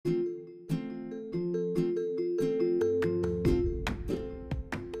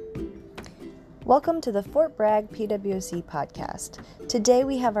Welcome to the Fort Bragg PWC podcast. Today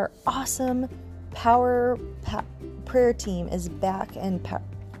we have our awesome prayer team is back and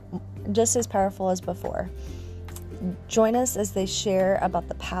just as powerful as before. Join us as they share about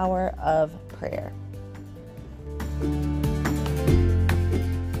the power of prayer.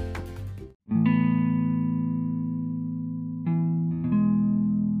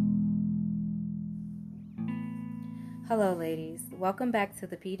 Hello, ladies. Welcome back to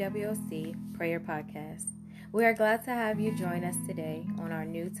the PWC Prayer Podcast. We are glad to have you join us today on our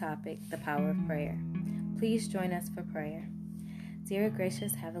new topic, the power of prayer. Please join us for prayer. Dear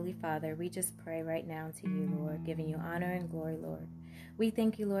gracious Heavenly Father, we just pray right now to you, Lord, giving you honor and glory, Lord. We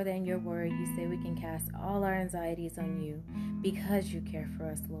thank you, Lord, that in your word you say we can cast all our anxieties on you because you care for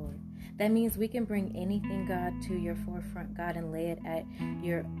us, Lord. That means we can bring anything, God, to your forefront, God, and lay it at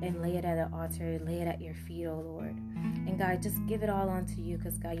the altar, lay it at your feet, oh Lord. And God, just give it all onto you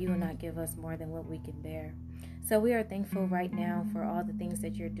because, God, you will not give us more than what we can bear. So we are thankful right now for all the things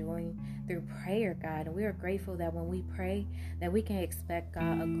that you're doing through prayer, God. And we are grateful that when we pray, that we can expect,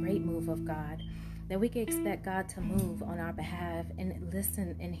 God, a great move of God. That we can expect God to move on our behalf and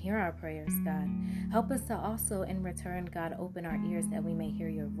listen and hear our prayers, God. Help us to also, in return, God, open our ears that we may hear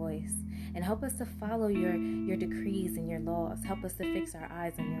your voice. And help us to follow your decrees and your laws. Help us to fix our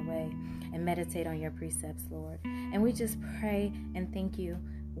eyes on your way and meditate on your precepts, Lord. And we just pray and thank you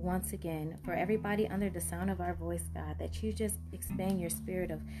once again for everybody under the sound of our voice, God, that you just expand your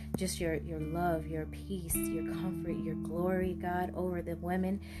spirit of just your love, your peace, your comfort, your glory, God, over the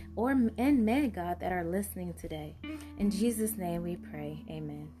women and men, God, that are listening today. In Jesus' name we pray.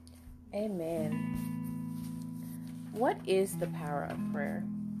 Amen. Amen. What is the power of prayer?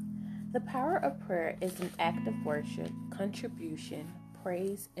 The power of prayer is an act of worship, contribution,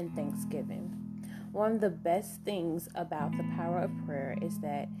 praise, and thanksgiving. One of the best things about the power of prayer is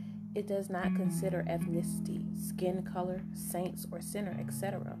that it does not consider ethnicity, skin color, saints or sinner,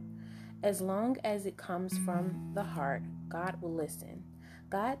 etc. As long as it comes from the heart, God will listen.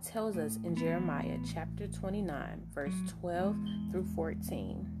 God tells us in Jeremiah chapter 29, verse 12 through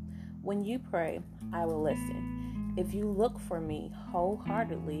 14, "When you pray, I will listen. If you look for me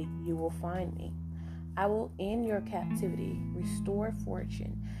wholeheartedly, you will find me. I will end your captivity, restore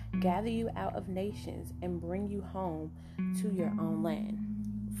fortune, gather you out of nations, and bring you home to your own land."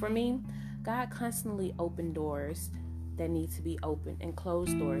 For me, God constantly opens doors that need to be opened and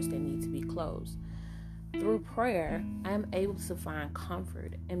close doors that need to be closed. Through prayer, I am able to find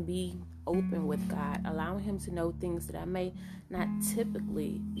comfort and be open with God, allowing Him to know things that I may not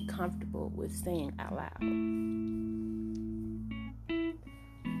typically be comfortable with saying out loud.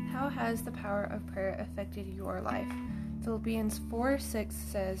 How has the power of prayer affected your life? Philippians 4:6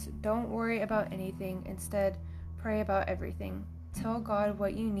 says, "Don't worry about anything. Instead, pray about everything. Tell God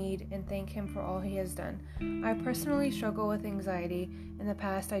what you need and thank Him for all He has done." I personally struggle with anxiety. In the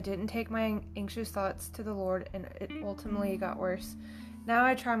past, I didn't take my anxious thoughts to the Lord, and it ultimately got worse. Now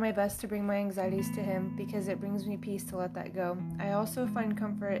I try my best to bring my anxieties to Him because it brings me peace to let that go. I also find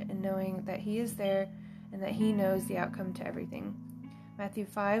comfort in knowing that He is there and that He knows the outcome to everything. Matthew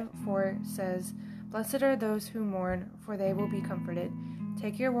 5:4 says, "Blessed are those who mourn, for they will be comforted."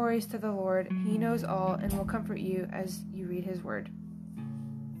 Take your worries to the Lord. He knows all and will comfort you as you read His word.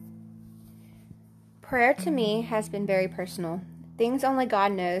 Prayer to me has been very personal. Things only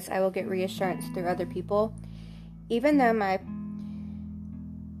God knows, I will get reassurance through other people. Even though my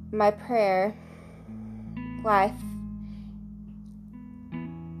prayer life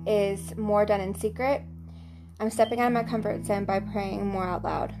is more done in secret, I'm stepping out of my comfort zone by praying more out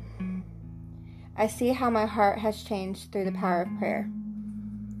loud. I see how my heart has changed through the power of prayer.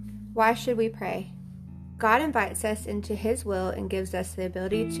 Why should we pray? God invites us into His will and gives us the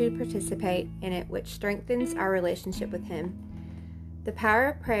ability to participate in it, which strengthens our relationship with Him. The power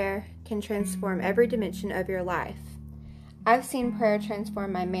of prayer can transform every dimension of your life. I've seen prayer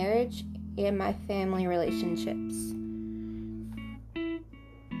transform my marriage and my family relationships.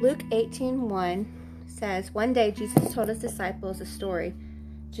 Luke 18:1 says, "One day Jesus told His disciples a story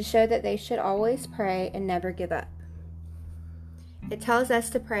to show that they should always pray and never give up." It tells us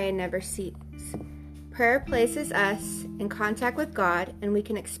to pray and never cease. Prayer places us in contact with God, and we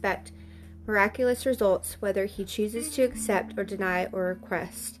can expect miraculous results whether He chooses to accept or deny or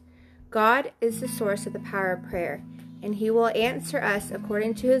request. God is the source of the power of prayer, and He will answer us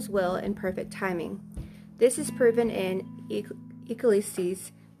according to His will in perfect timing. This is proven in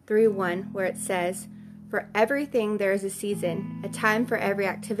Ecclesiastes 3:1, where it says, "For everything there is a season, a time for every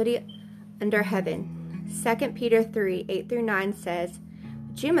activity under heaven." 2 Peter 3:8-9 says,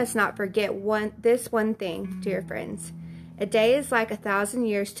 "But you must not forget this one thing, dear friends. A day is like 1,000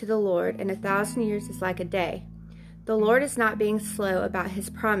 years to the Lord, and 1,000 years is like a day. The Lord is not being slow about his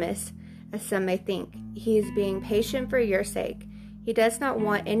promise, as some may think. He is being patient for your sake. He does not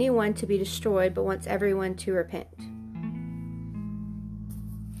want anyone to be destroyed, but wants everyone to repent.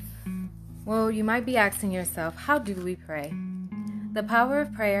 Well, you might be asking yourself, how do we pray? The power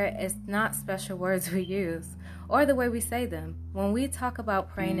of prayer is not special words we use or the way we say them. When we talk about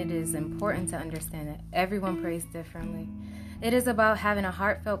praying, it is important to understand that everyone prays differently. It is about having a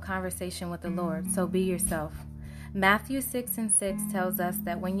heartfelt conversation with the Lord, so be yourself. Matthew 6:6 tells us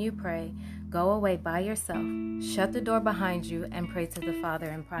that when you pray, go away by yourself, shut the door behind you, and pray to the Father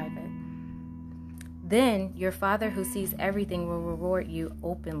in private. Then your Father who sees everything will reward you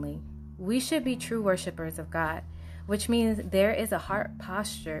openly. We should be true worshipers of God, which means there is a heart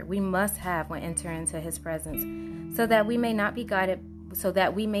posture we must have when entering into his presence, so that we may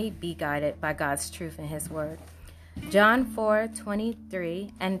be guided by God's truth and his word. John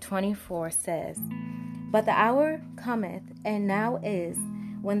 4:23 and 24 says, "But the hour cometh, and now is,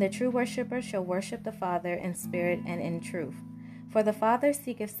 when the true worshipper shall worship the Father in spirit and in truth. For the Father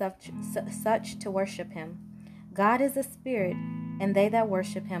seeketh such to worship him. God is a spirit, and they that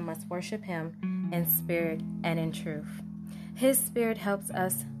worship him must worship him in spirit and in truth." His spirit helps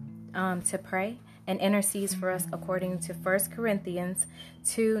us to pray and intercedes for us according to 1 Corinthians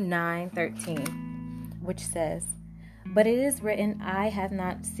 2:9-13, which says, "But it is written, eye have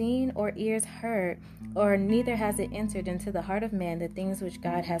not seen or ears heard, or neither has it entered into the heart of man the things which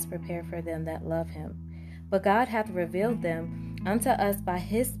God has prepared for them that love him. But God hath revealed them unto us by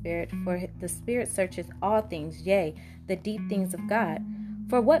his Spirit, for the Spirit searcheth all things, yea, the deep things of God.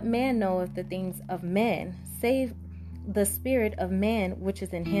 For what man knoweth the things of man, save the spirit of man which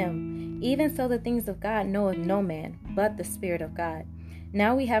is in him? Even so the things of God knoweth no man, but the Spirit of God.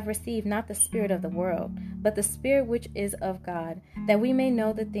 Now we have received not the spirit of the world, but the Spirit which is of God, that we may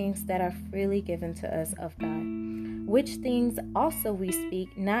know the things that are freely given to us of God. Which things also we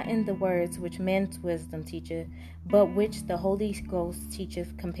speak, not in the words which man's wisdom teacheth, but which the Holy Ghost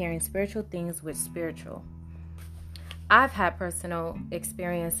teacheth, comparing spiritual things with spiritual." I've had personal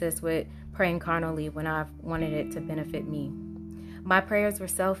experiences with praying carnally when I've wanted it to benefit me. My prayers were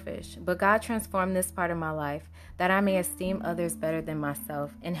selfish, but God transformed this part of my life that I may esteem others better than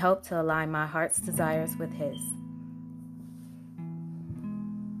myself and help to align my heart's desires with his.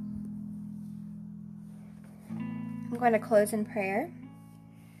 I'm going to close in prayer.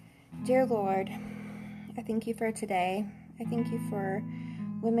 Dear Lord, I thank you for today. I thank you for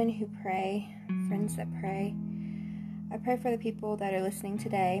women who pray, friends that pray. I pray for the people that are listening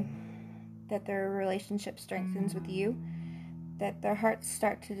today, that their relationship strengthens with you, that their hearts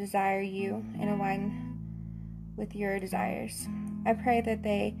start to desire you and align with your desires. I pray that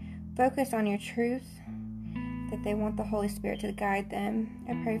they focus on your truth, that they want the Holy Spirit to guide them.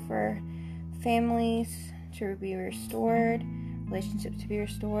 I pray for families to be restored, relationships to be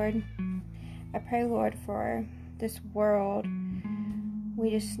restored. I pray, Lord, for this world. We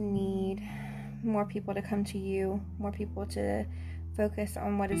just need more people to come to you, more people to focus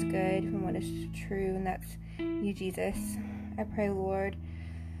on what is good and what is true, and that's you, Jesus. I pray, Lord,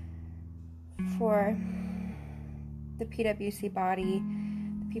 for the PWC body,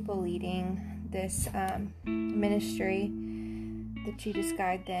 the people leading this ministry, that you just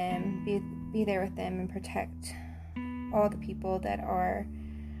guide them, be there with them, and protect all the people that are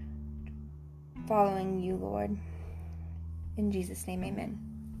following you, Lord. In Jesus' name, amen.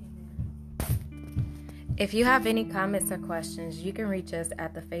 If you have any comments or questions, you can reach us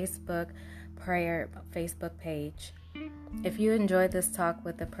at the Facebook Prayer Facebook page. If you enjoyed this talk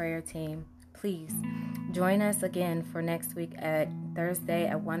with the prayer team, please join us again for next week at Thursday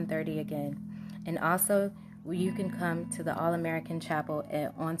at 1:30 again. And also, you can come to the All-American Chapel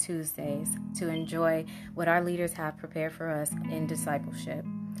on Tuesdays to enjoy what our leaders have prepared for us in discipleship.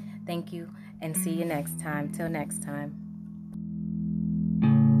 Thank you, and see you next time. Till next time.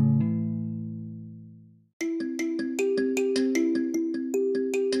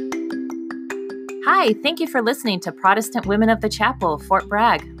 Hi, thank you for listening to Protestant Women of the Chapel, Fort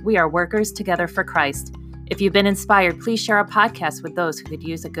Bragg. We are workers together for Christ. If you've been inspired, please share our podcast with those who could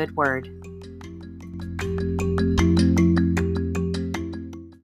use a good word.